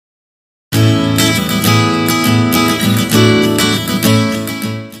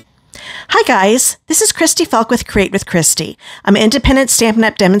guys, this is Christy Fulk with Create with Christy. I'm an independent Stampin'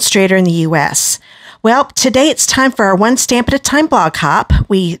 Up! Demonstrator in the U.S. Well, today it's time for our One Stamp at a Time blog hop.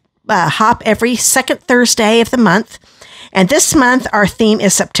 We hop every second Thursday of the month. And this month, our theme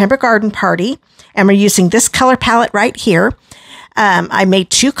is September Garden Party. And we're using this color palette right here. I made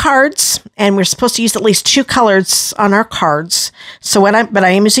 2 cards, and we're supposed to use at least 2 colors on our cards. But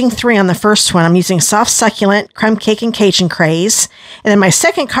I am using 3 on the first one. I'm using Soft Succulent, Crumb Cake, and Cajun Craze. And then my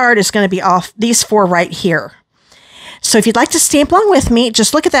second card is going to be off these 4 right here. So if you'd like to stamp along with me,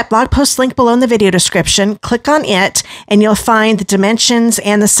 just look at that blog post link below in the video description, click on it, and you'll find the dimensions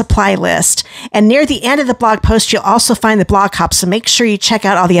and the supply list. And near the end of the blog post, you'll also find the blog hop, so make sure you check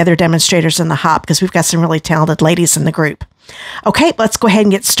out all the other demonstrators in the hop, because we've got some really talented ladies in the group. Okay, let's go ahead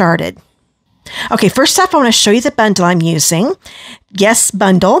and get started. Okay, first off, I want to show you the bundle I'm using. Yes,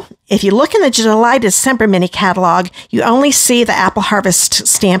 bundle. If you look in the July-December mini catalog, you only see the Apple Harvest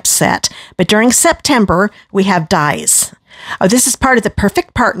stamp set. But during September, we have dies. Oh, this is part of the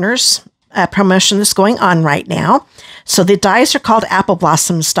Perfect Partners promotion that's going on right now. So the dies are called Apple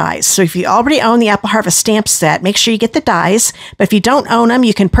Blossoms dies. So if you already own the Apple Harvest stamp set, make sure you get the dies. But if you don't own them,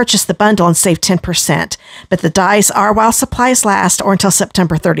 you can purchase the bundle and save 10%. But the dies are while supplies last or until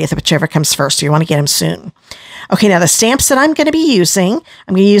September 30th, whichever comes first. So you want to get them soon. Okay, now the stamps that I'm going to be using,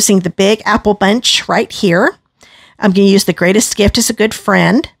 I'm going to be using the big apple bunch right here. I'm going to use the Greatest Gift is a Good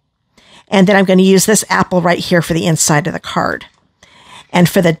Friend. And then I'm going to use this apple right here for the inside of the card. And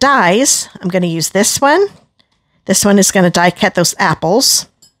for the dies, I'm going to use this one. This one is going to die cut those apples.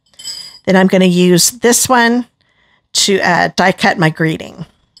 Then I'm going to use this one to die cut my greeting.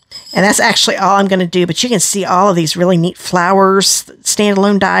 And that's actually all I'm going to do, but you can see all of these really neat flowers,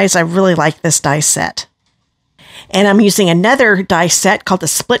 standalone dies. I really like this die set. And I'm using another die set called the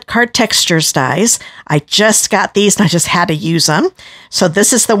Split Card Textures dies. I just got these and I just had to use them. So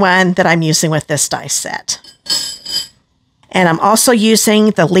this is the one that I'm using with this die set. And I'm also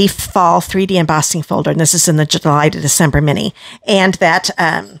using the Leaf Fall 3D embossing folder, and this is in the July to December mini. And that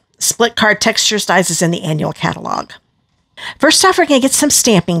Split Card Textures dies is in the annual catalog. First off, we're going to get some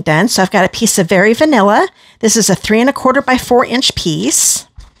stamping done. So I've got a piece of Very Vanilla. This is a 3 1/4 by 4 inch piece.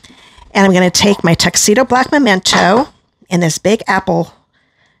 And I'm going to take my Tuxedo Black Memento and this big apple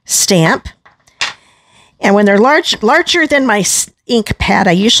stamp. And when they're larger than my ink pad,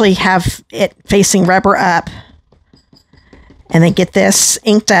 I usually have it facing rubber up. And then get this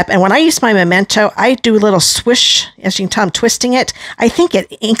inked up. And when I use my Memento, I do a little swish. As you can tell, I'm twisting it. I think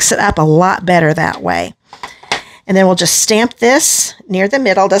it inks it up a lot better that way. And then we'll just stamp this near the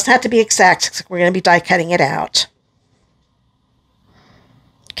middle. Doesn't have to be exact. We're going to be die cutting it out.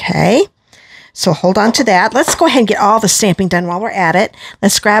 Okay. So hold on to that. Let's go ahead and get all the stamping done while we're at it.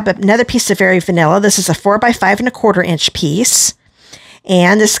 Let's grab another piece of Very Vanilla. This is a 4 by 5 1/4 inch piece.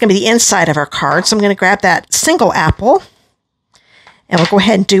 And this is going to be the inside of our card. So I'm going to grab that single apple. And we'll go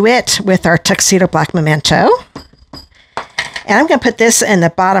ahead and do it with our Tuxedo Black Memento. And I'm going to put this in the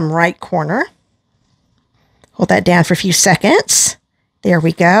bottom right corner. Hold that down for a few seconds. There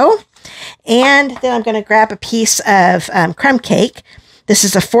we go. And then I'm going to grab a piece of crumb cake. This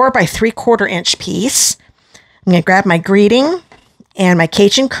is a 4 by 3/4 inch piece. I'm going to grab my greeting and my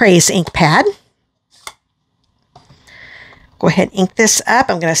Cajun Craze ink pad. Go ahead and ink this up.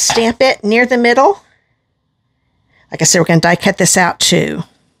 I'm going to stamp it near the middle. Like I said, we're going to die cut this out too.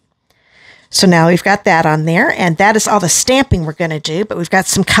 So now we've got that on there, and that is all the stamping we're going to do, but we've got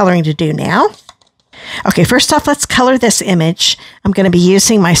some coloring to do now. Okay, first off, let's color this image. I'm going to be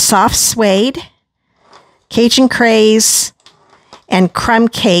using my Soft Suede, Cajun Craze, and Crumb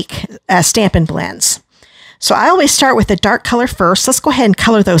Cake Stampin' blends. So I always start with a dark color first. Let's go ahead and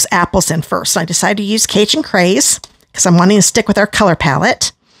color those apples in first. I decided to use Cajun Craze because I'm wanting to stick with our color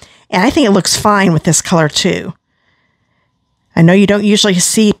palette, and I think it looks fine with this color too. I know you don't usually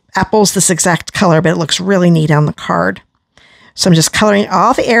see apples this exact color, but it looks really neat on the card. So I'm just coloring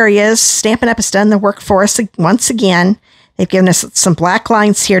all the areas. Stampin' Up! Has done the work for us once again. They've given us some black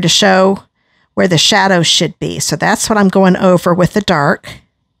lines here to show where the shadows should be. So that's what I'm going over with the dark,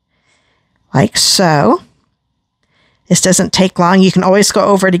 like so. This doesn't take long. You can always go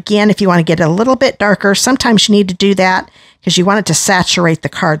over it again if you want to get it a little bit darker. Sometimes you need to do that because you want it to saturate the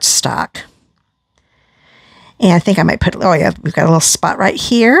cardstock. And I think I might put, oh yeah, we've got a little spot right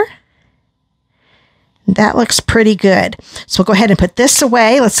here. That looks pretty good. So we'll go ahead and put this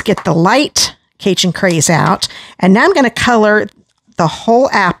away. Let's get the light Cajun Craze out. And now I'm going to color the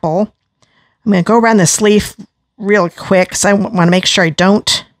whole apple. I'm going to go around this leaf real quick because I want to make sure I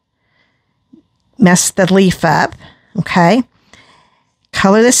don't mess the leaf up. Okay.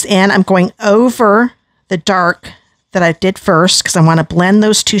 Color this in. I'm going over the dark that I did first because I want to blend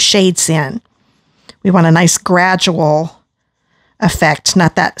those two shades in. We want a nice gradual effect,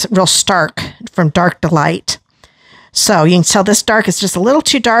 not that real stark from dark to light. So you can tell this dark is just a little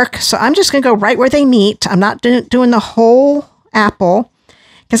too dark. So I'm just going to go right where they meet. I'm not doing the whole apple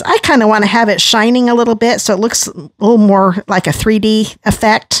because I kind of want to have it shining a little bit so it looks a little more like a 3D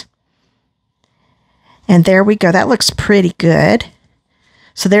effect. And there we go. That looks pretty good.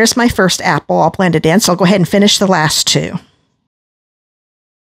 So there's my first apple. I'll blend it in. So I'll go ahead and finish the last two.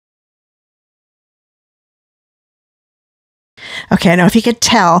 Okay, I don't know if you could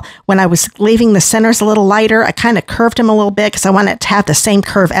tell, when I was leaving the centers a little lighter, I kind of curved them a little bit because I want it to have the same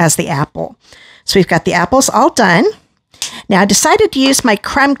curve as the apple. So we've got the apples all done. Now I decided to use my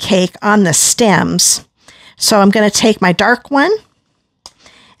crumb cake on the stems. So I'm going to take my dark one,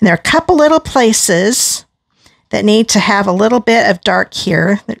 and there are a couple little places that need to have a little bit of dark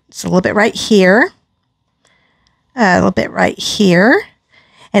here. There's a little bit right here, a little bit right here.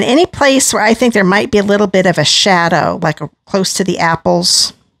 And any place where I think there might be a little bit of a shadow, like close to the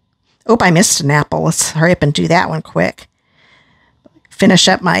apples. Oh, I missed an apple. Let's hurry up and do that one quick. Finish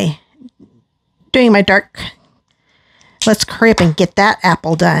up doing my dark. Let's hurry up and get that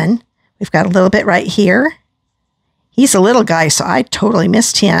apple done. We've got a little bit right here. He's a little guy, so I totally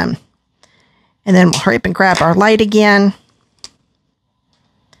missed him. And then we'll hurry up and grab our light again.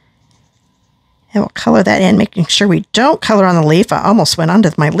 And we'll color that in, making sure we don't color on the leaf. I almost went onto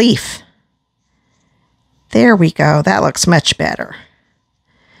my leaf. There we go. That looks much better.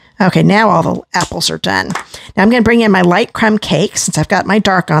 Okay, now all the apples are done. Now I'm going to bring in my light crumb cake since I've got my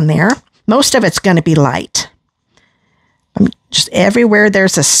dark on there. Most of it's going to be light. Just everywhere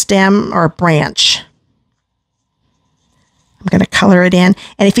there's a stem or a branch, I'm going to color it in.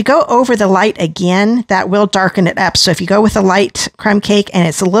 And if you go over the light again, that will darken it up. So if you go with a light crumb cake and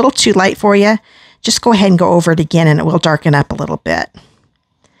it's a little too light for you, just go ahead and go over it again and it will darken up a little bit.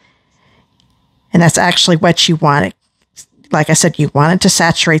 And that's actually what you want. Like I said, you want it to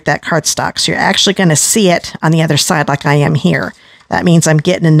saturate that cardstock. So you're actually going to see it on the other side like I am here. That means I'm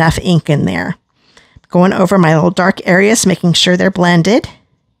getting enough ink in there. Going over my little dark areas, making sure they're blended. I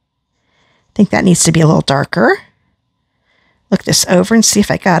think that needs to be a little darker. Look this over and see if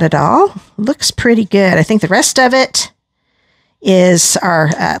I got it all. Looks pretty good. I think the rest of it is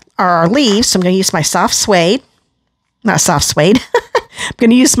our leaves. So I'm going to use my soft suede. Not soft suede. I'm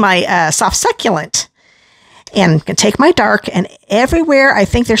going to use my soft succulent. And I'm going to take my dark, and everywhere I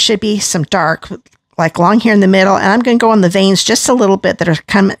think there should be some dark, like along here in the middle. And I'm going to go on the veins just a little bit that are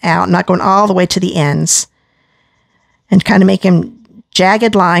coming out. I'm not going all the way to the ends. And kind of making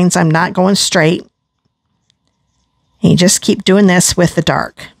jagged lines. I'm not going straight. And you just keep doing this with the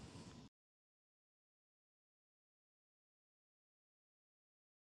dark.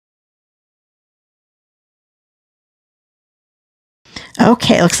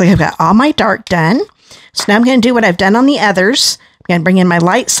 Okay, looks like I've got all my dark done. So now I'm going to do what I've done on the others. I'm going to bring in my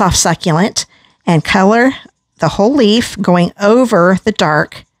light soft succulent and color the whole leaf going over the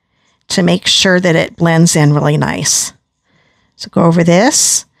dark to make sure that it blends in really nice. So go over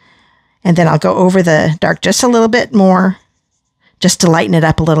this, and then I'll go over the dark just a little bit more, just to lighten it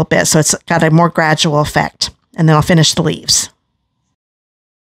up a little bit so it's got a more gradual effect. And then I'll finish the leaves.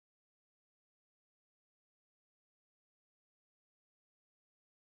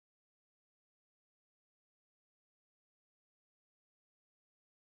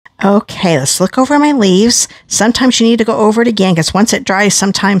 Okay, let's look over my leaves. Sometimes you need to go over it again because once it dries,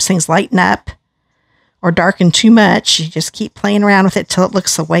 sometimes things lighten up or darken too much. You just keep playing around with it till it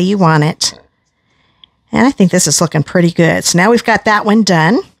looks the way you want it. And I think this is looking pretty good. So now we've got that one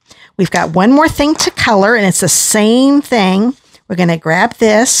done. We've got one more thing to color, and it's the same thing. We're going to grab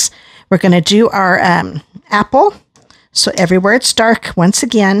this. We're going to do our apple. So everywhere it's dark, once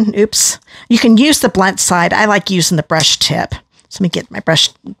again, oops, you can use the blunt side. I like using the brush tip. So let me get my brush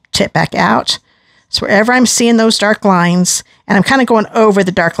tip back out. So wherever I'm seeing those dark lines, and I'm kind of going over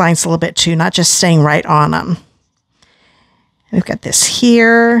the dark lines a little bit too, not just staying right on them. We've got this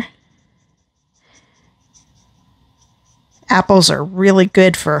here. Apples are really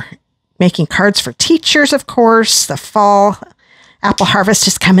good for making cards for teachers, of course. The fall apple harvest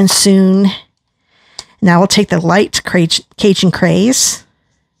is coming soon. Now we'll take the light Cajun Craze.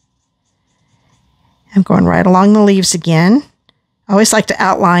 I'm going right along the leaves again. I always like to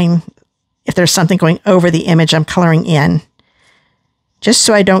outline if there's something going over the image I'm coloring in, just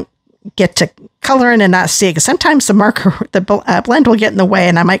so I don't get to color in and not see it. Because sometimes the marker, the blend will get in the way,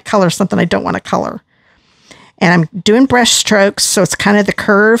 and I might color something I don't want to color. And I'm doing brush strokes, so it's kind of the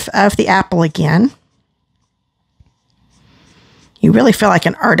curve of the apple again. You really feel like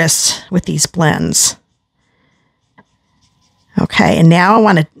an artist with these blends. Okay, and now I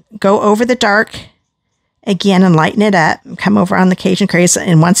want to go over the dark again and lighten it up. Come over on the Cajun Craze,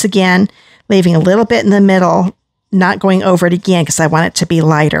 and once again, leaving a little bit in the middle, not going over it again because I want it to be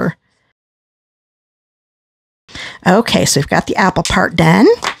lighter. Okay, so we've got the apple part done.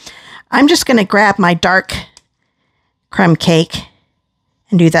 I'm just going to grab my dark crumb cake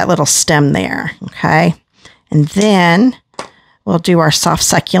and do that little stem there, okay? And then we'll do our soft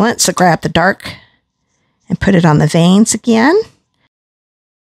succulent. So grab the dark and put it on the veins again.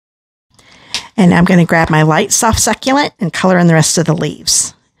 And I'm going to grab my light soft succulent and color in the rest of the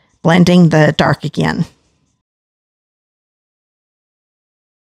leaves, blending the dark again.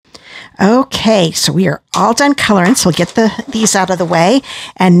 Okay, so we are all done coloring, so we'll get these out of the way.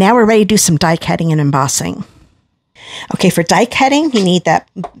 And now we're ready to do some die cutting and embossing. Okay, for die cutting, you need that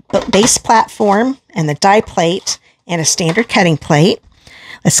base platform and the die plate and a standard cutting plate.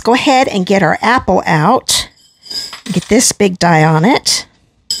 Let's go ahead and get our apple out. Get this big die on it.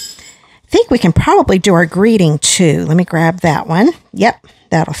 I think we can probably do our greeting too. Let me grab that one. Yep,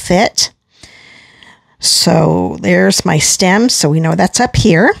 that'll fit. So there's my stem, so we know that's up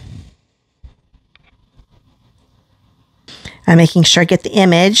here. I'm making sure I get the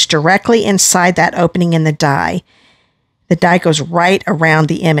image directly inside that opening in the die. The die goes right around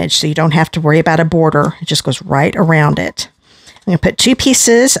the image, so you don't have to worry about a border. It just goes right around it. I'm going to put 2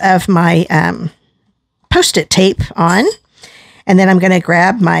 pieces of my Post-it tape on, and then I'm going to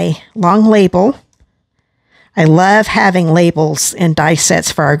grab my long label. I love having labels in die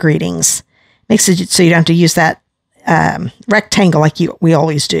sets for our greetings. Makes it so you don't have to use that rectangle like we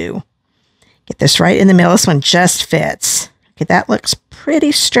always do. Get this right in the middle. This one just fits. Okay, that looks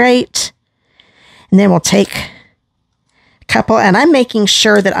pretty straight. And then we'll take a couple, and I'm making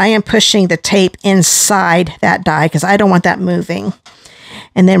sure that I am pushing the tape inside that die because I don't want that moving.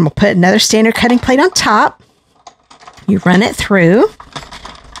 And then we'll put another standard cutting plate on top. You run it through.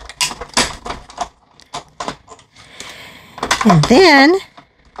 And then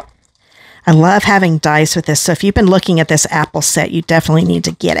I love having dies with this. So if you've been looking at this apple set, you definitely need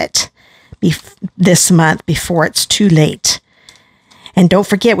to get it this month before it's too late. And don't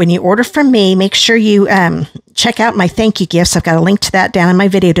forget, when you order from me, make sure you check out my thank you gifts. I've got a link to that down in my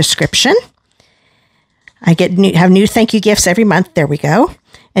video description. I have new thank you gifts every month. There we go.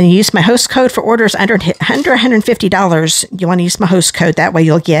 And you use my host code for orders under $150. You want to use my host code. That way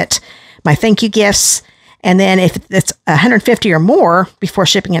you'll get my thank you gifts. And then if it's $150 or more before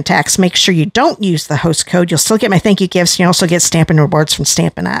shipping and tax, make sure you don't use the host code. You'll still get my thank you gifts. And you also get Stampin' rewards from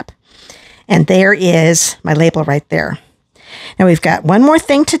Stampin' app. And there is my label right there. Now we've got one more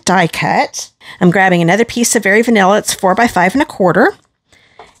thing to die cut. I'm grabbing another piece of Very Vanilla. It's 4 by 5 1/4.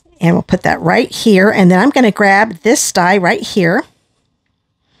 And we'll put that right here. And then I'm going to grab this die right here.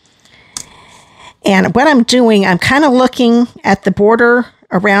 And what I'm doing, I'm kind of looking at the border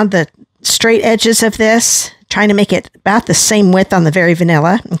around the straight edges of this, trying to make it about the same width on the Very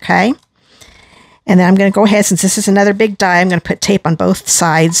Vanilla, okay? And then I'm going to go ahead, since this is another big die, I'm going to put tape on both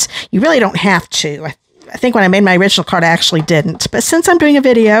sides. You really don't have to. I think when I made my original card, I actually didn't. But since I'm doing a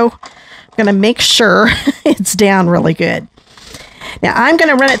video, I'm going to make sure it's down really good. Now, I'm going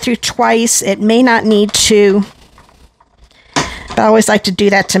to run it through twice. It may not need to, but I always like to do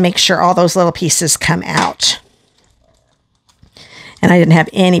that to make sure all those little pieces come out. And I didn't have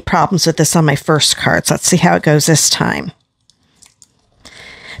any problems with this on my first card, so let's see how it goes this time.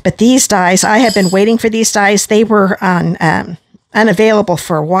 But these dies, I have been waiting for these dies. They were on unavailable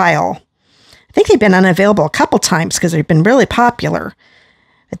for a while. I think they've been unavailable a couple times because they've been really popular.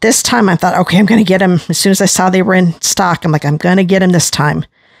 But this time I thought, okay, I'm going to get them. As soon as I saw they were in stock, I'm like, I'm going to get them this time.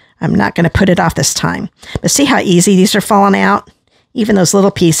 I'm not going to put it off this time. But see how easy these are falling out? Even those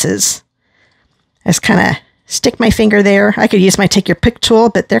little pieces. I just kind of stick my finger there. I could use my take your pick tool,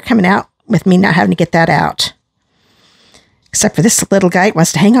 but they're coming out with me not having to get that out. Except for this little guy, it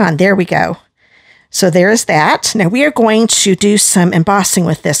wants to hang on. There we go. So there's that. Now we are going to do some embossing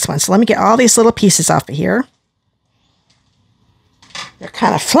with this one. So let me get all these little pieces off of here. They're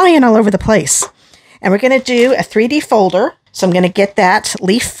kind of flying all over the place. And we're going to do a 3D folder. So I'm going to get that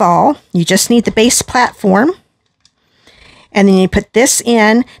leaf fall. You just need the base platform. And then you put this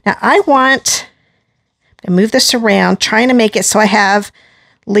in. Now I want to move this around, trying to make it so I have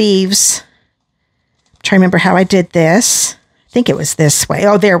leaves. I'm trying to remember how I did this. I think it was this way.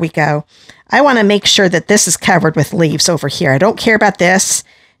 Oh, there we go. I want to make sure that this is covered with leaves over here. I don't care about this.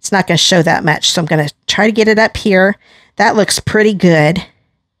 It's not going to show that much. So I'm going to try to get it up here. That looks pretty good.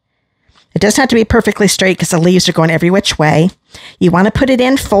 It doesn't have to be perfectly straight because the leaves are going every which way. You want to put it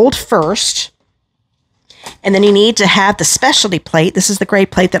in fold first. And then you need to have the specialty plate. This is the gray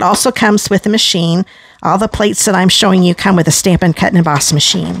plate that also comes with the machine. All the plates that I'm showing you come with a Stampin' Cut and Emboss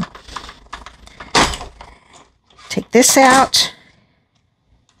machine. Take this out.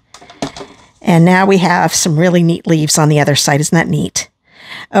 And now we have some really neat leaves on the other side. Isn't that neat?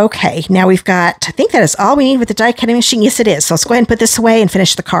 Okay, now we've got, I think that is all we need with the die cutting machine. Yes, it is. So let's go ahead and put this away and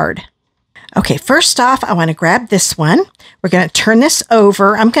finish the card. Okay, first off, I want to grab this one. We're going to turn this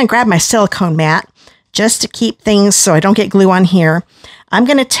over. I'm going to grab my silicone mat just to keep things so I don't get glue on here. I'm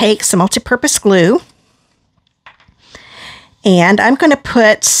going to take some multi-purpose glue and I'm going to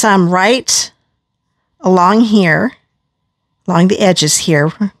put some right along here, along the edges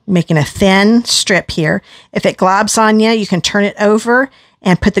here, making a thin strip here. If it globs on you, you can turn it over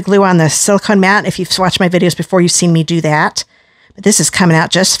and put the glue on the silicone mat. If you've watched my videos before, you've seen me do that. But this is coming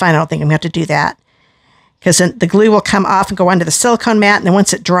out just fine. I don't think I'm going to have to do that because then the glue will come off and go onto the silicone mat. And then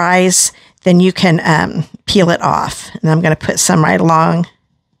once it dries, then you can peel it off. And I'm going to put some right along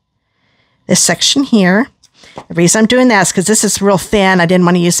this section here. The reason I'm doing that is because this is real thin. I didn't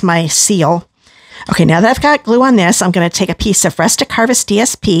want to use my seal. Okay, now that I've got glue on this, I'm going to take a piece of Rustic Harvest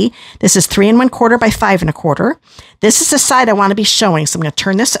DSP. This is 3 1/4 by 5 1/4. This is the side I want to be showing. So I'm going to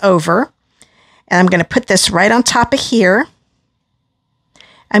turn this over and I'm going to put this right on top of here.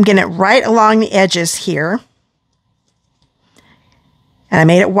 I'm getting it right along the edges here. And I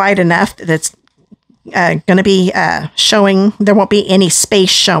made it wide enough that it's going to be showing, there won't be any space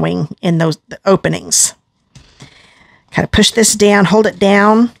showing in those openings. Kind of push this down, hold it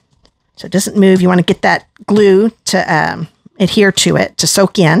down so it doesn't move. You want to get that glue to adhere to it, to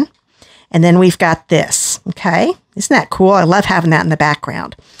soak in. And then we've got this, okay? Isn't that cool? I love having that in the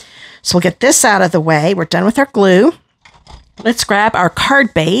background. So we'll get this out of the way. We're done with our glue. Let's grab our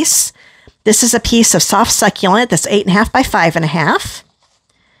card base. This is a piece of soft succulent that's 8 1/2 by 5 1/2.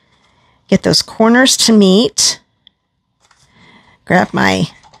 Get those corners to meet. Grab my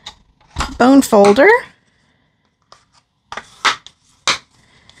bone folder.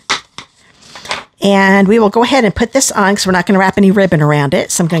 And we will go ahead and put this on because we're not going to wrap any ribbon around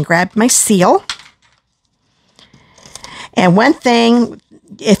it. So I'm going to grab my seal. And one thing,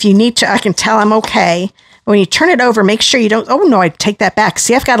 if you need to, I can tell I'm okay. When you turn it over, make sure you don't, oh no, I take that back.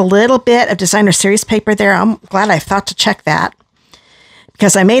 See, I've got a little bit of designer series paper there. I'm glad I thought to check that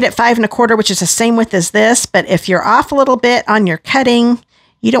because I made it 5 1/4, which is the same width as this. But if you're off a little bit on your cutting,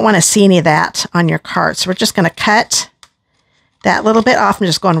 you don't want to see any of that on your card. So we're just going to cut that little bit off. I'm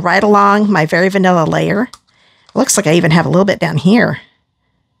just going right along my very vanilla layer. It looks like I even have a little bit down here.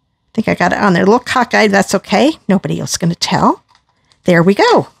 I think I got it on there. A little cockeyed, that's okay. Nobody else is going to tell. There we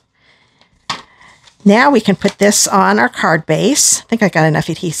go. Now we can put this on our card base. I think I got enough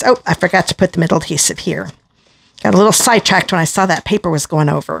adhesive. Oh, I forgot to put the middle adhesive here. Got a little sidetracked when I saw that paper was going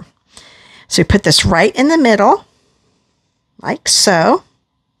over. So we put this right in the middle, like so.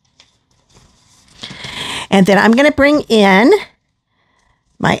 And then I'm going to bring in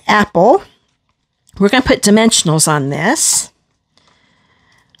my apple. We're going to put dimensionals on this.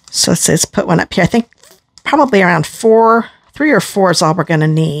 So let's put one up here. I think probably around 3 or 4 is all we're going to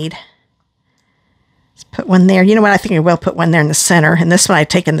need. Let's put one there. You know what? I think I will put one there in the center. And this one I've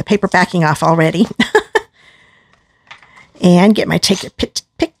taken the paper backing off already. And get my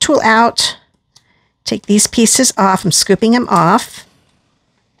pick tool out. Take these pieces off. I'm scooping them off.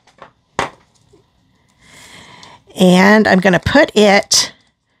 And I'm going to put it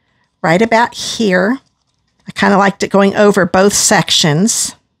right about here. I kind of liked it going over both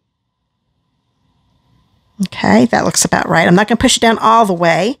sections. Okay, that looks about right. I'm not going to push it down all the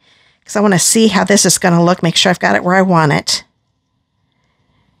way because I want to see how this is going to look. Make sure I've got it where I want it.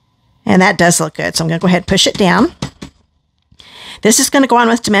 And that does look good. So I'm going to go ahead and push it down. This is going to go on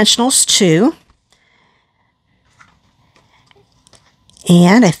with dimensionals too.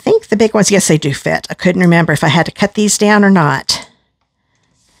 And I think the big ones, yes, they do fit. I couldn't remember if I had to cut these down or not.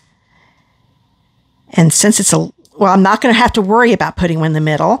 And since it's well, I'm not going to have to worry about putting one in the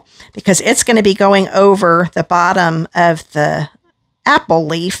middle because it's going to be going over the bottom of the apple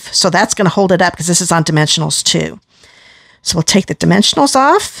leaf. So that's going to hold it up because this is on dimensionals too. So we'll take the dimensionals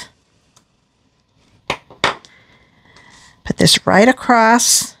off. Put this right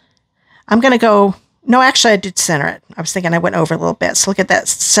across. I'm going to go, no, actually I did center it. I was thinking I went over a little bit. So look at that,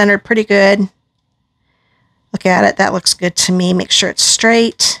 centered pretty good. Look at it. That looks good to me. Make sure it's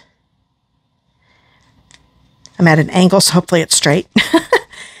straight. I'm at an angle, so hopefully it's straight.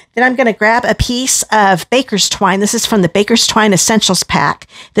 Then I'm going to grab a piece of baker's twine. This is from the Baker's Twine Essentials pack.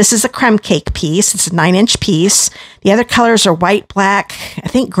 This is a crumb cake piece. It's a 9-inch piece. The other colors are white, black, I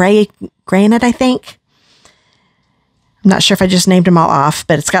think granite, I think. I'm not sure if I just named them all off,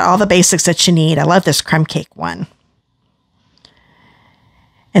 but it's got all the basics that you need. I love this crumb cake one.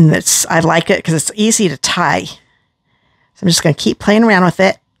 And I like it because it's easy to tie. So I'm just going to keep playing around with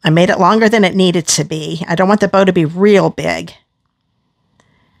it. I made it longer than it needed to be. I don't want the bow to be real big.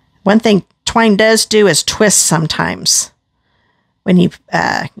 One thing twine does do is twist sometimes when you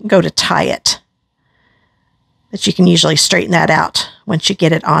go to tie it. But you can usually straighten that out once you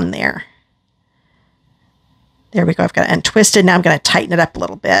get it on there. There we go. I've got it untwisted. Now I'm going to tighten it up a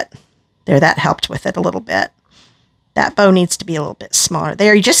little bit. There, that helped with it a little bit. That bow needs to be a little bit smaller.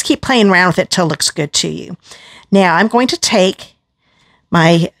 There, you just keep playing around with it till it looks good to you. Now I'm going to take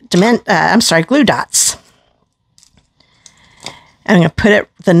my glue dots. I'm going to put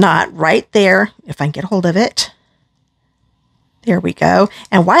the knot right there, if I can get a hold of it. There we go.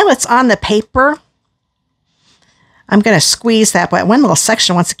 And while it's on the paper, I'm going to squeeze that. But one little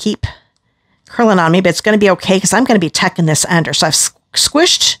section wants to keep curling on me, but it's going to be okay because I'm going to be tucking this under. So I've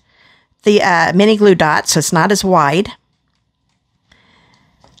squished the mini glue dot so it's not as wide.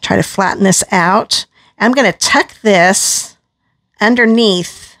 Try to flatten this out. I'm going to tuck this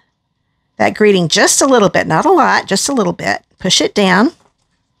underneath that greeting just a little bit, not a lot, just a little bit. Push it down.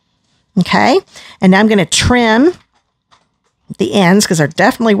 Okay. And now I'm going to trim the ends because they're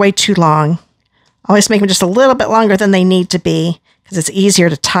definitely way too long. Always make them just a little bit longer than they need to be because it's easier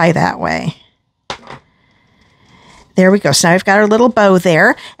to tie that way. There we go. So now we've got our little bow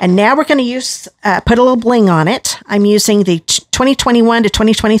there. And now we're going to use, put a little bling on it. I'm using the 2021 to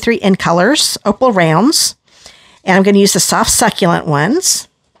 2023 in colors, opal rounds. And I'm going to use the soft succulent ones.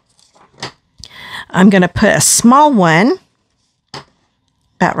 I'm going to put a small one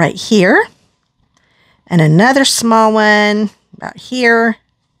about right here. And another small one about here.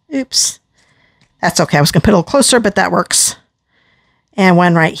 Oops. That's okay. I was going to put a little closer, but that works. And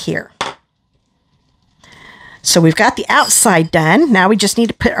one right here. So we've got the outside done. Now we just need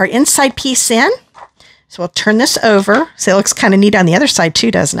to put our inside piece in. So we'll turn this over. So it looks kind of neat on the other side too,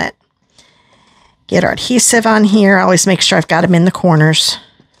 doesn't it? Get our adhesive on here. I always make sure I've got them in the corners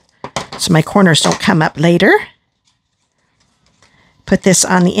so my corners don't come up later. Put this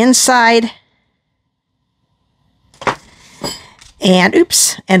on the inside. And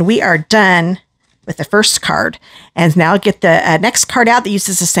oops, and we are done with the first card. And now I'll get the next card out that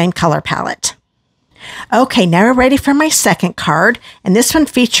uses the same color palette. Okay, now we're ready for my second card, and this one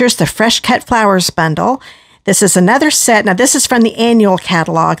features the Fresh Cut Flowers bundle. This is another set. Now, this is from the annual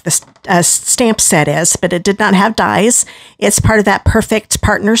catalog, the stamp set is, but it did not have dies. It's part of that Perfect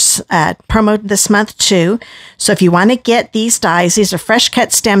Partners promo this month, too. So if you want to get these dies, these are Fresh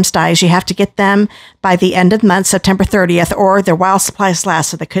Cut Stems dies. You have to get them by the end of the month, September 30th, or they're while supplies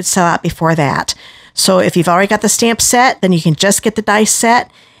last, so they could sell out before that. So if you've already got the stamp set, then you can just get the die set.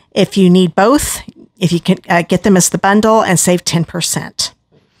 If you need both, if you can get them as the bundle and save 10%.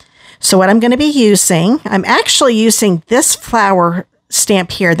 So what I'm going to be using, I'm actually using this flower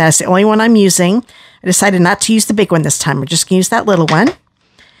stamp here. That's the only one I'm using. I decided not to use the big one this time. We're just going to use that little one.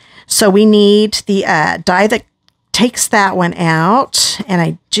 So we need the die that takes that one out. And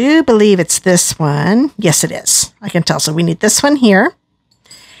I do believe it's this one. Yes, it is. I can tell. So we need this one here.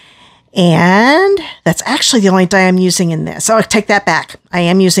 And that's actually the only die I'm using in this. So I'll take that back. I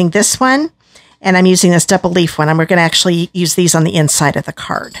am using this one. And I'm using this double leaf one. And we're going to actually use these on the inside of the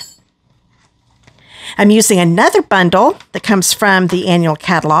card. I'm using another bundle that comes from the annual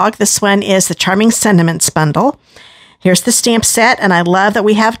catalog. This one is the Charming Sentiments bundle. Here's the stamp set, and I love that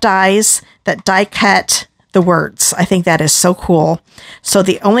we have dies that die cut the words. I think that is so cool. So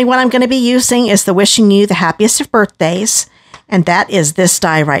the only one I'm going to be using is the Wishing You the Happiest of Birthdays, and that is this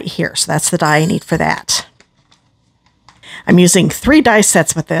die right here. So that's the die I need for that. I'm using 3 die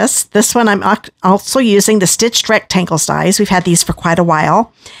sets with this. This one I'm also using the Stitched Rectangles dies. We've had these for quite a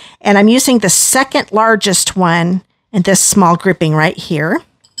while. And I'm using the second largest one in this small grouping right here.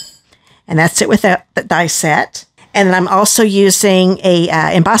 And that's it with the die set. And then I'm also using a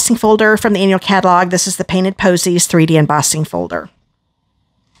embossing folder from the annual catalog. This is the Painted Posies 3D embossing folder.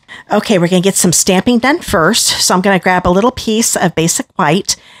 Okay, we're going to get some stamping done first. So I'm going to grab a little piece of basic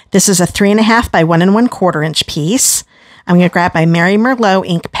white. This is a 3.5 by 1 1/4 inch piece. I'm going to grab my Mary Merlot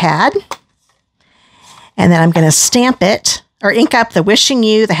ink pad. And then I'm going to stamp it, or ink up the Wishing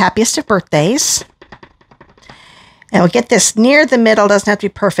You the Happiest of Birthdays. And we'll get this near the middle. Doesn't have to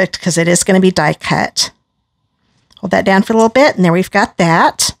be perfect because it is going to be die cut. Hold that down for a little bit, and there we've got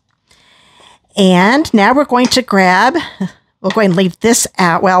that. And now we're going to grab, we'll go ahead and leave this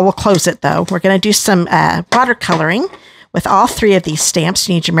out. Well, we'll close it though. We're going to do some watercoloring with all 3 of these stamps.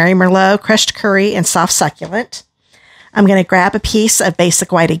 You need your Mary Merlot, Crushed Curry, and Soft Succulent. I'm going to grab a piece of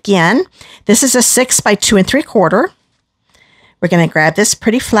basic white again. This is a 6 by 2 3/4. We're going to grab this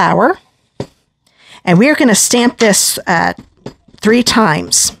pretty flower, and we are going to stamp this 3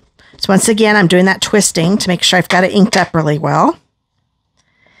 times. So once again, I'm doing that twisting to make sure I've got it inked up really well.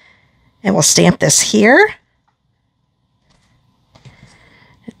 And we'll stamp this here.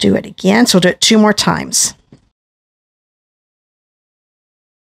 Do it again. So we'll do it 2 more times.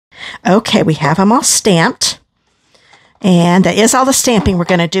 Okay, we have them all stamped. And that is all the stamping we're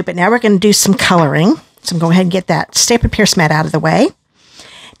going to do, but now we're going to do some coloring. So I'm going to go ahead and get that Stampin' Pierce mat out of the way.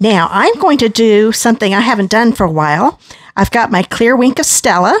 Now I'm going to do something I haven't done for a while. I've got my clear Wink of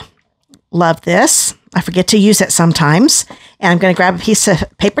Stella. Love this. I forget to use it sometimes. And I'm going to grab a piece of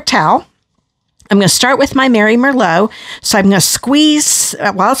paper towel. I'm going to start with my Mary Merlot. So I'm going to squeeze,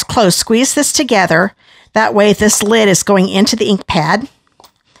 while it's closed, squeeze this together. That way this lid is going into the ink pad.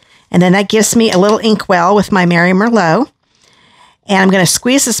 And then that gives me a little ink well with my Mary Merlot. And I'm going to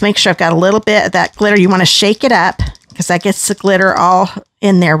squeeze this, make sure I've got a little bit of that glitter. You want to shake it up because that gets the glitter all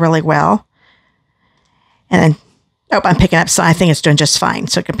in there really well. And then, oh, I'm picking up, so I think it's doing just fine.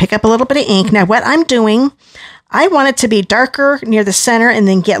 So I can pick up a little bit of ink. Now what I'm doing, I want it to be darker near the center and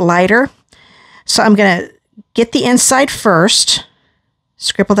then get lighter. So I'm going to get the inside first,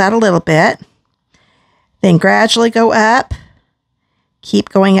 scribble that a little bit, then gradually go up, keep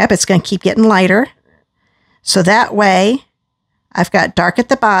going up. It's going to keep getting lighter. So that way I've got dark at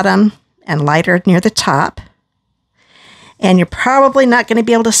the bottom and lighter near the top. And you're probably not going to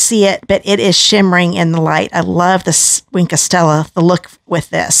be able to see it, but it is shimmering in the light. I love this Wink of Stella, the look with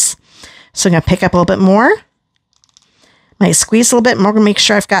this. So I'm going to pick up a little bit more. Might squeeze a little bit more to make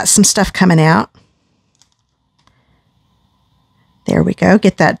sure I've got some stuff coming out. There we go.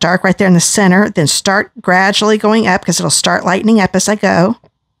 Get that dark right there in the center. Then start gradually going up because it'll start lightening up as I go.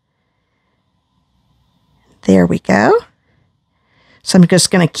 There we go. So I'm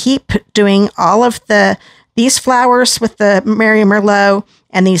just going to keep doing all of these flowers with the Mary Merlot,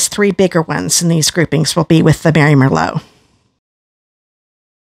 and these 3 bigger ones, and these groupings will be with the Mary Merlot.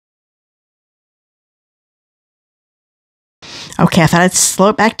 Okay, I thought I'd slow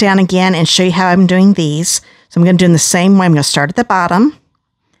it back down again and show you how I'm doing these. So I'm going to do it in the same way. I'm going to start at the bottom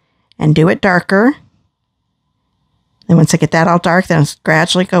and do it darker. And once I get that all dark, then I'll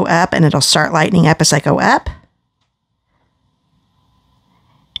gradually go up, and it'll start lightening up as I go up.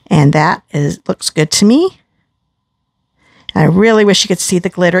 And that looks good to me. I really wish you could see the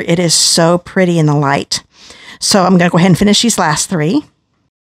glitter. It is so pretty in the light. So I'm going to go ahead and finish these last 3.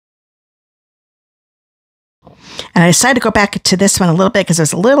 And I decided to go back to this one a little bit because it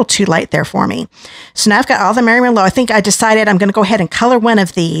was a little too light there for me. So now I've got all the Mary Merlot. I think I decided I'm going to go ahead and color one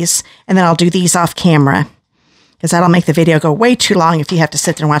of these, and then I'll do these off camera because that'll make the video go way too long if you have to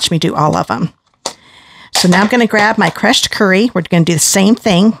sit there and watch me do all of them. So now I'm going to grab my crushed curry. We're going to do the same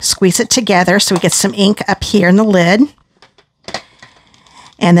thing, squeeze it together so we get some ink up here in the lid.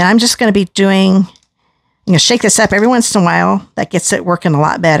 And then I'm just going to be doing, I'm going to shake this up every once in a while. That gets it working a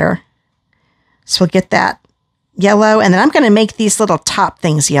lot better. So we'll get that yellow, and then I'm going to make these little top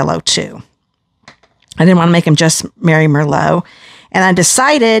things yellow too. I didn't want to make them just Mary Merlot. And I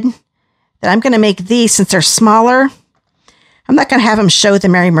decided that I'm going to make these, since they're smaller, I'm not going to have them show the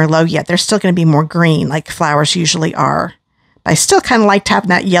Mary Merlot yet. They're still going to be more green like flowers usually are. But I still kind of like having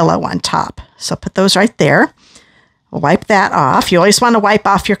that yellow on top. So put those right there. We'll wipe that off. You always want to wipe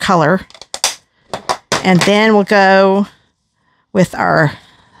off your color. And then we'll go with our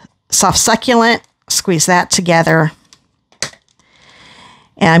soft succulent. Squeeze that together.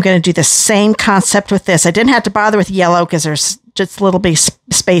 And I'm going to do the same concept with this. I didn't have to bother with yellow because there's just little bit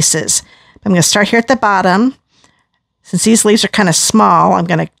spaces. I'm going to start here at the bottom. Since these leaves are kind of small, I'm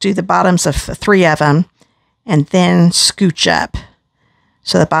going to do the bottoms of 3 of them and then scooch up.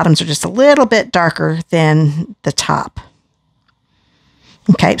 So the bottoms are just a little bit darker than the top.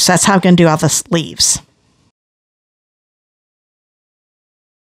 Okay, so that's how I'm going to do all the leaves.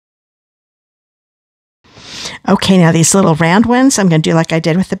 Okay, now these little round ones, I'm going to do like I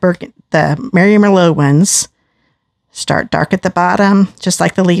did with the Mary Merlot ones. Start dark at the bottom, just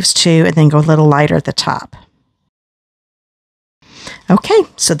like the leaves too, and then go a little lighter at the top. Okay,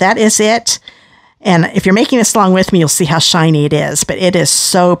 so that is it. And if you're making this along with me, you'll see how shiny it is, but it is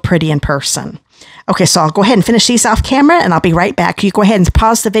so pretty in person. Okay, so I'll go ahead and finish these off camera, and I'll be right back. You go ahead and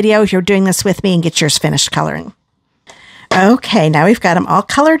pause the video if you're doing this with me and get yours finished coloring. Okay, now we've got them all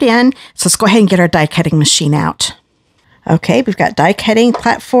colored in, so let's go ahead and get our die cutting machine out. Okay, we've got die cutting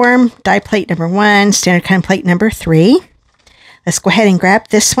platform, die plate number 1, standard cutting plate number 3. Let's go ahead and grab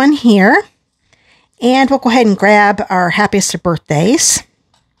this one here, and we'll go ahead and grab our happiest of birthdays.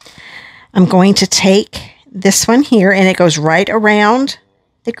 I'm going to take this one here, and it goes right around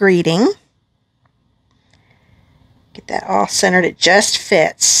the greeting. Get that all centered. It just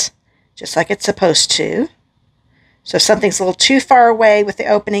fits, just like it's supposed to. So if something's a little too far away with the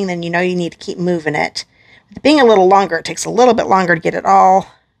opening, then you know you need to keep moving it. With it being a little longer, it takes a little bit longer to get it all.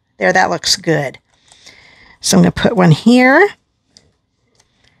 There, that looks good. So I'm going to put one here.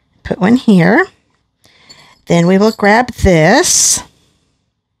 Put one here. Then we will grab this.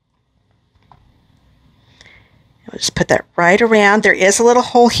 We'll just put that right around. There is a little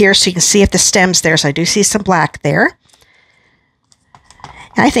hole here so you can see if the stem's there. So I do see some black there.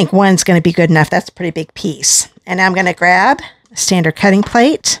 And I think one's going to be good enough. That's a pretty big piece. And now I'm going to grab a standard cutting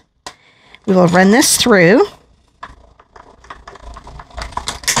plate. We will run this through.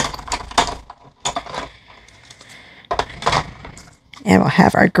 And we'll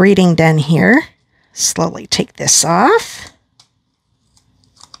have our greeting done here. Slowly take this off.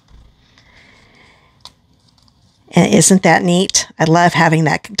 And isn't that neat? I love having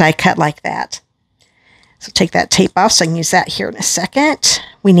that die cut like that. So take that tape off so I can use that here in a second.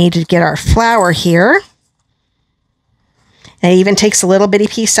 We need to get our flower here. And it even takes a little bitty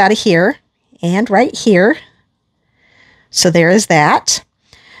piece out of here and right here. So there is that.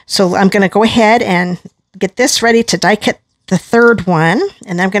 So I'm going to go ahead and get this ready to die cut the third one.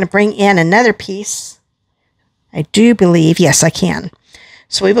 And I'm going to bring in another piece. I do believe, yes, I can.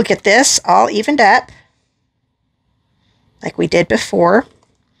 So we will get this all evened up like we did before.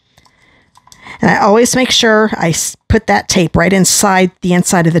 And I always make sure I put that tape right inside the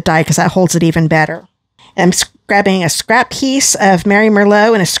inside of the die because that holds it even better. And I'm grabbing a scrap piece of Mary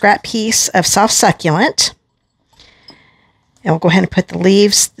Merlot and a scrap piece of soft succulent. And we'll go ahead and put the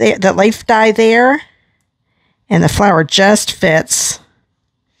leaves, the leaf die there. And the flower just fits.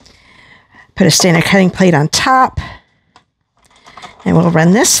 Put a standard cutting plate on top. And we'll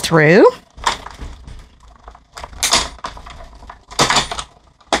run this through.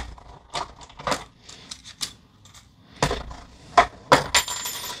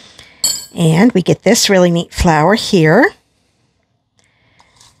 And we get this really neat flower here.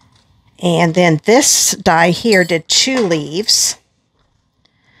 And then this die here did 2 leaves.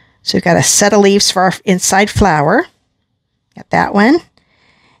 So we've got a set of leaves for our inside flower. Got that one.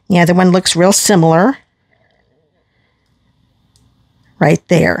 Yeah, the one looks real similar. Right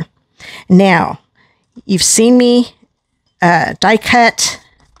there. Now, you've seen me die cut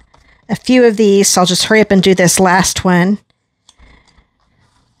a few of these, so I'll just hurry up and do this last one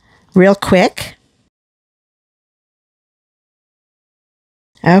real quick.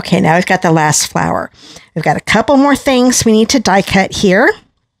 Okay, now we've got the last flower. We've got a couple more things we need to die cut here.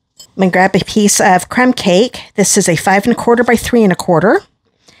 I'm going to grab a piece of crumb cake. This is a 5 1/4 by 3 1/4.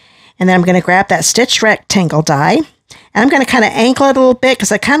 And then I'm going to grab that stitch rectangle die. And I'm going to kind of angle it a little bit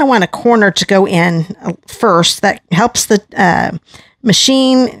because I kind of want a corner to go in first. That helps the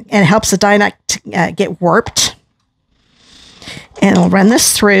machine and helps the die not to, get warped. And I'll run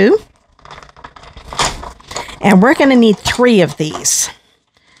this through. And we're going to need 3 of these.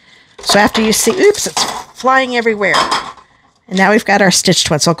 So after you see, oops, it's flying everywhere. And now we've got our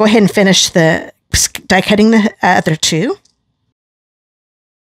stitched one. So I'll go ahead and finish the die cutting the other 2.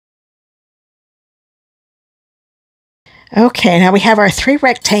 Okay, now we have our 3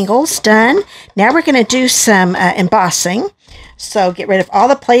 rectangles done. Now we're going to do some embossing. So get rid of all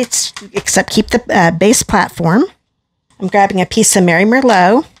the plates except keep the base platform. I'm grabbing a piece of Mary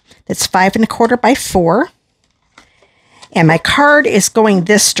Merlot that's 5 1/4 by 4. And my card is going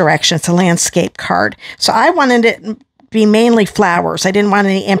this direction. It's a landscape card. So I wanted it to be mainly flowers. I didn't want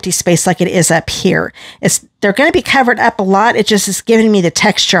any empty space like it is up here. They're going to be covered up a lot. It just is giving me the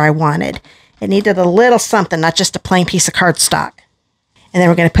texture I wanted. It needed a little something, not just a plain piece of cardstock. And then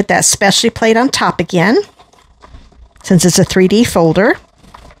we're going to put that specialty plate on top again, since it's a 3D folder.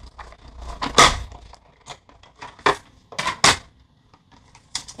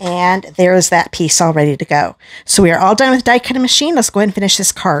 And there's that piece all ready to go. So we are all done with the die cutting machine. Let's go ahead and finish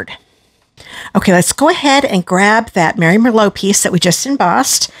this card. Okay, let's go ahead and grab that Mary Merlot piece that we just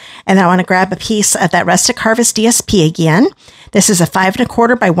embossed. And I want to grab a piece of that Rustic Harvest DSP again. This is a 5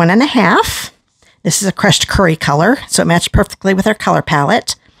 1/4 by 1 1/2. This is a crushed curry color, so it matched perfectly with our color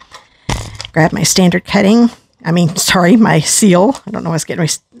palette. Grab my standard cutting. My seal. I don't know what's getting my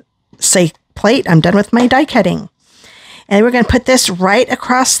say plate. I'm done with my die cutting. And we're going to put this right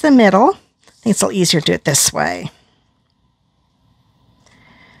across the middle. I think it's a little easier to do it this way.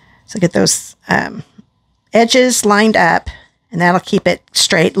 So get those edges lined up, and that'll keep it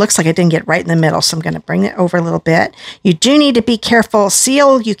straight. Looks like I didn't get right in the middle, so I'm going to bring it over a little bit. You do need to be careful.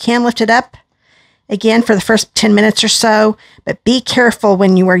 Seal, you can lift it up again for the first 10 minutes or so, but be careful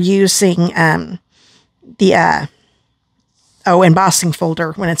when you are using the embossing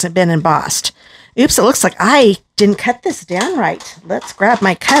folder when it's been embossed. Oops, it looks like I didn't cut this down right. Let's grab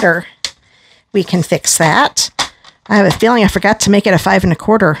my cutter. We can fix that. I have a feeling I forgot to make it a 5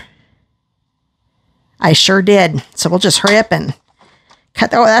 1/4. I sure did. So we'll just hurry up and cut.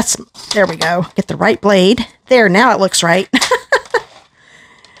 Oh, there we go. Get the right blade. There, now it looks right.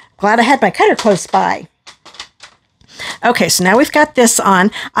 Glad I had my cutter close by. Okay, so now we've got this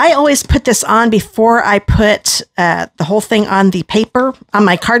on. I always put this on before I put the whole thing on the paper, on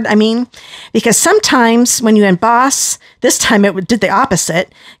my card, I mean, because sometimes when you emboss, this time it did the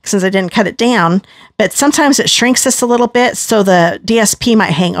opposite since I didn't cut it down, but sometimes it shrinks this a little bit, so the DSP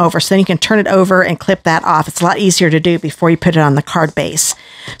might hang over, so then you can turn it over and clip that off. It's a lot easier to do before you put it on the card base.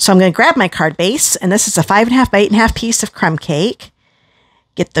 So I'm going to grab my card base, and this is a 5 1/2 by 8 1/2 piece of crumb cake.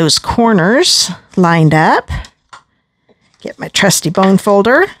 Get those corners lined up. Get my trusty bone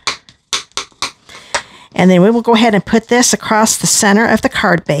folder. And then we will go ahead and put this across the center of the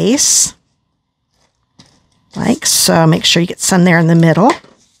card base. Like so. Make sure you get some there in the middle.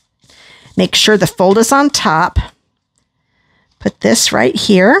 Make sure the fold is on top. Put this right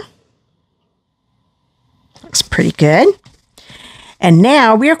here. Looks pretty good. And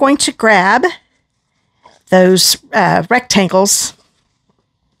now we are going to grab those rectangles.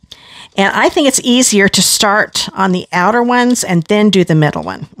 And I think it's easier to start on the outer ones and then do the middle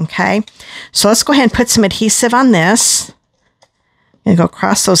one, okay? So let's go ahead and put some adhesive on this. And go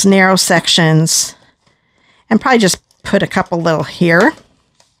across those narrow sections. And probably just put a couple little here.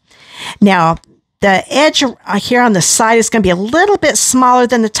 Now, the edge here on the side is going to be a little bit smaller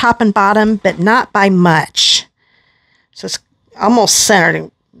than the top and bottom, but not by much. So it's almost centered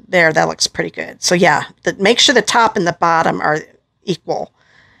there. That looks pretty good. So yeah, make sure the top and the bottom are equal.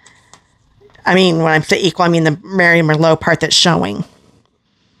 I mean, when I say equal, I mean the very low part that's showing.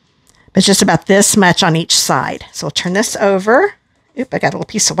 But just about this much on each side. So we'll turn this over. Oop, I got a little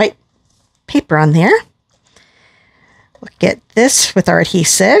piece of white paper on there. We'll get this with our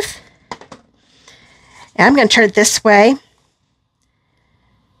adhesive. And I'm going to turn it this way.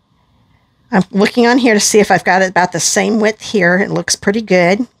 I'm looking on here to see if I've got it about the same width here. It looks pretty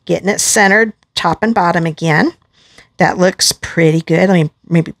good. Getting it centered, top and bottom again. That looks pretty good. Let me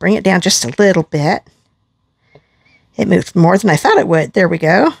maybe bring it down just a little bit. It moved more than I thought it would. There we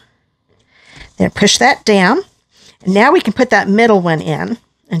go. Then push that down. And now we can put that middle one in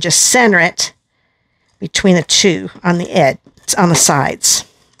and just center it between the two on the edge, on the sides.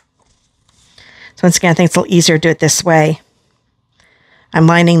 So once again, I think it's a little easier to do it this way. I'm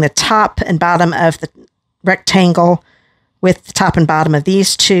lining the top and bottom of the rectangle with the top and bottom of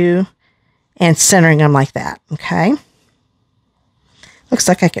these two and centering them like that, okay? Looks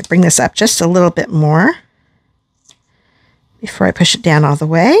like I could bring this up just a little bit more before I push it down all the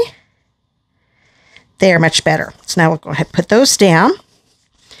way. There, much better. So now we'll go ahead and put those down.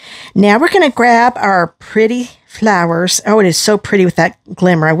 Now we're going to grab our pretty flowers. Oh, it is so pretty with that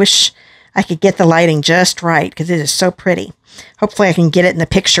glimmer. I wish I could get the lighting just right because it is so pretty. Hopefully I can get it in the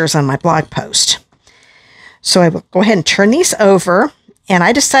pictures on my blog post. So I will go ahead and turn these over. And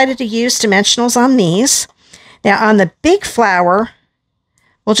I decided to use dimensionals on these. Now on the big flower,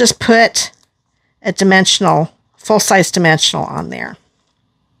 we'll just put a dimensional, full-size dimensional on there.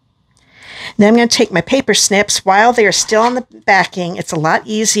 Then I'm going to take my paper snips while they are still on the backing. It's a lot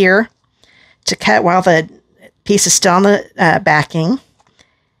easier to cut while the piece is still on the backing.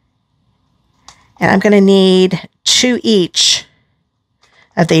 And I'm going to need 2 each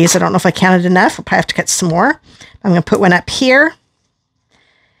of these. I don't know if I counted enough. We'll probably have to cut some more. I'm going to put one up here.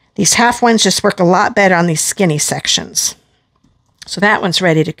 These half ones just work a lot better on these skinny sections. So that one's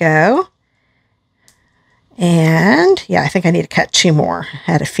ready to go. And yeah, I think I need to cut 2 more.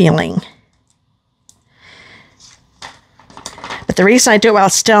 I had a feeling. But the reason I do it while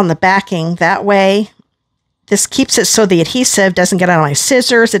it's still on the backing, that way, this keeps it so the adhesive doesn't get on my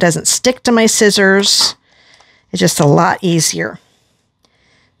scissors. It doesn't stick to my scissors. It's just a lot easier.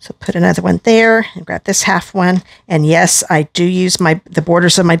 So put another one there and grab this half one. And yes, I do use the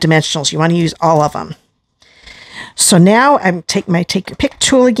borders of my dimensionals. You want to use all of them. So now I'm take your pick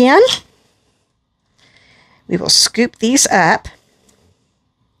tool again. We will scoop these up.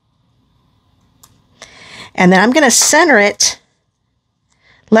 And then I'm going to center it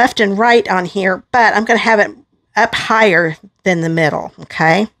left and right on here, but I'm going to have it up higher than the middle,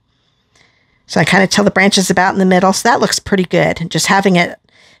 okay? So I kind of tell the branches about in the middle. So that looks pretty good. And just having it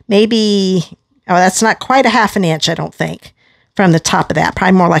maybe, oh, that's not quite a ½ an inch, I don't think, from the top of that.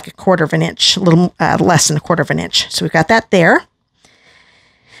 Probably more like 1/4 of an inch, a little less than 1/4 of an inch. So we've got that there.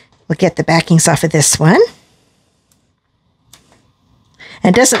 We'll get the backings off of this one.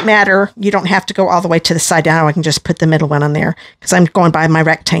 And it doesn't matter. You don't have to go all the way to the side down. I can just put the middle one on there because I'm going by my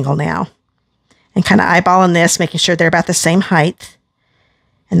rectangle now. And kind of eyeballing this, making sure they're about the same height.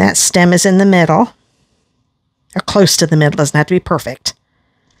 And that stem is in the middle. or close to the middle. Doesn't have to be perfect.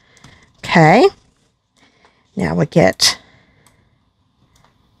 Okay. Now we'll get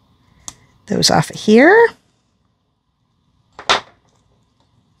those off of here.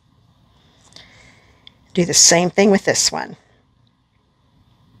 Do the same thing with this one.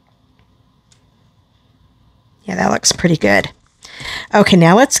 Yeah, that looks pretty good. Okay,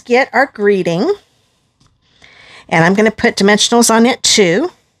 now let's get our greeting. And I'm going to put dimensionals on it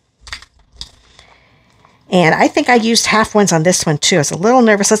too. And I think I used half ones on this one too. I was a little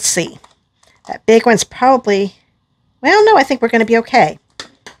nervous. Let's see. That big one's probably, well, no, I think we're going to be okay.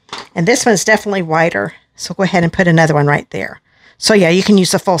 And this one's definitely wider. So go ahead and put another one right there. So yeah, you can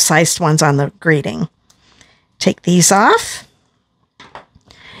use the full-sized ones on the greeting. Take these off.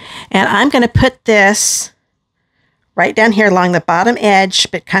 And I'm going to put this right down here along the bottom edge,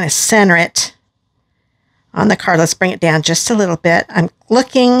 but kind of center it on the card. Let's bring it down just a little bit. I'm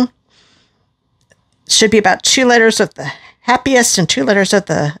looking, should be about 2 letters of the happiest and 2 letters of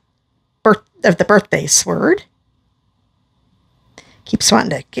the birthdays word. Keeps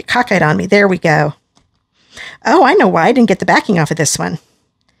wanting to get cockeyed on me. There we go. Oh, I know why I didn't get the backing off of this one.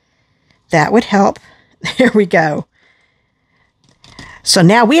 That would help. There we go. So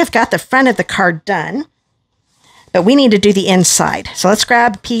now we have got the front of the card done, but we need to do the inside. So let's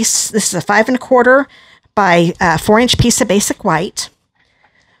grab a piece. This is a 5 1/4 by 4-inch piece of basic white.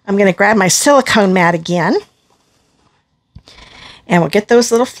 I'm going to grab my silicone mat again, and we'll get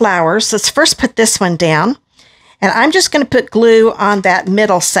those little flowers. Let's first put this one down, and I'm just going to put glue on that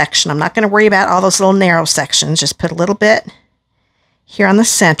middle section. I'm not going to worry about all those little narrow sections. Just put a little bit here on the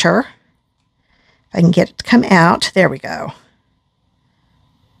center. If I can get it to come out. There we go.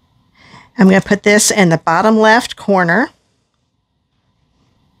 I'm going to put this in the bottom left corner.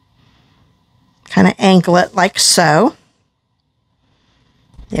 Kind of angle it like so.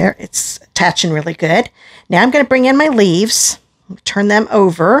 There, it's attaching really good. Now I'm going to bring in my leaves, turn them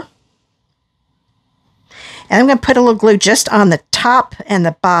over. And I'm going to put a little glue just on the top and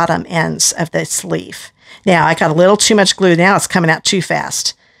the bottom ends of this leaf. Now I got a little too much glue. Now it's coming out too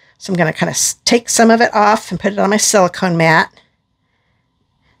fast. So I'm going to kind of take some of it off and put it on my silicone mat.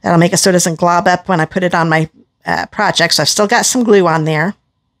 That'll make it so it doesn't glob up when I put it on my project. So I've still got some glue on there.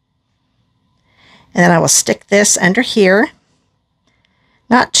 And then I will stick this under here.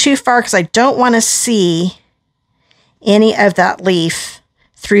 Not too far because I don't want to see any of that leaf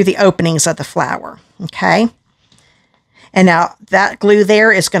through the openings of the flower. Okay. And now that glue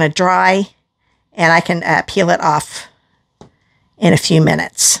there is going to dry, and I can peel it off in a few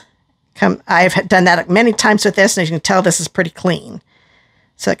minutes. I've done that many times with this, and as you can tell, this is pretty clean.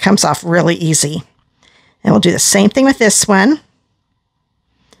 So it comes off really easy. And we'll do the same thing with this one,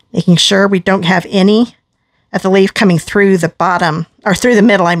 making sure we don't have any of the leaf coming through the bottom, or through the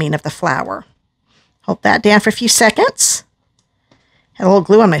middle, I mean, of the flower. Hold that down for a few seconds. Had a little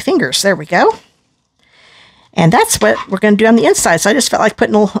glue on my fingers. There we go. And that's what we're going to do on the inside. So I just felt like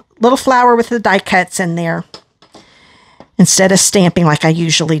putting a little flower with the die cuts in there instead of stamping like I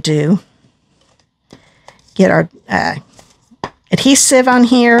usually do. Get our adhesive on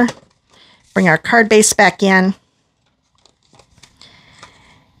here. Bring our card base back in.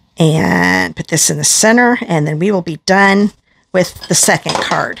 And put this in the center, and then we will be done with the second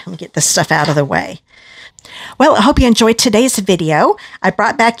card. Let me get this stuff out of the way. Well, I hope you enjoyed today's video. I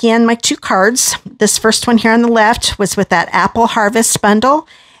brought back in my 2 cards. This first one here on the left was with that Apple Harvest bundle,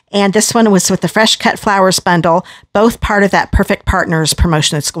 and this one was with the Fresh Cut Flowers bundle, both part of that Perfect Partners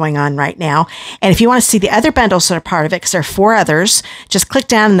promotion that's going on right now. And if you want to see the other bundles that are part of it, because there are 4 others, just click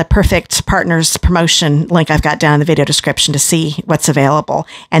down in the Perfect Partners promotion link I've got down in the video description to see what's available.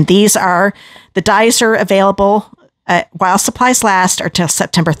 And these are, the dies are available while supplies last or till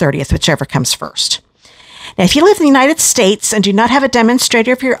September 30th, whichever comes first. Now, if you live in the United States and do not have a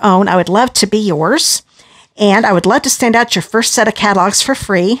demonstrator of your own, I would love to be yours. And I would love to send out your first set of catalogs for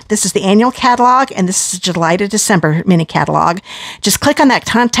free. This is the annual catalog, and this is the July to December mini catalog. Just click on that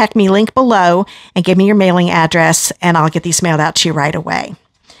Contact Me link below and give me your mailing address, and I'll get these mailed out to you right away.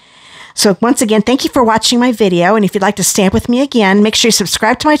 So once again, thank you for watching my video, and if you'd like to stamp with me again, make sure you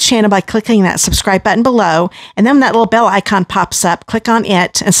subscribe to my channel by clicking that subscribe button below, and then when that little bell icon pops up, click on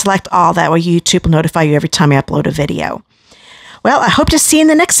it and select all. That way YouTube will notify you every time I upload a video. Well, I hope to see you in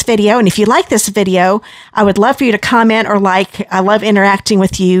the next video, and if you like this video, I would love for you to comment or like. I love interacting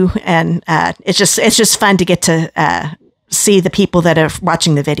with you, and it's just fun to get to see the people that are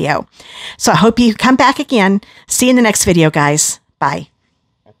watching the video. So I hope you come back again. See you in the next video, guys. Bye.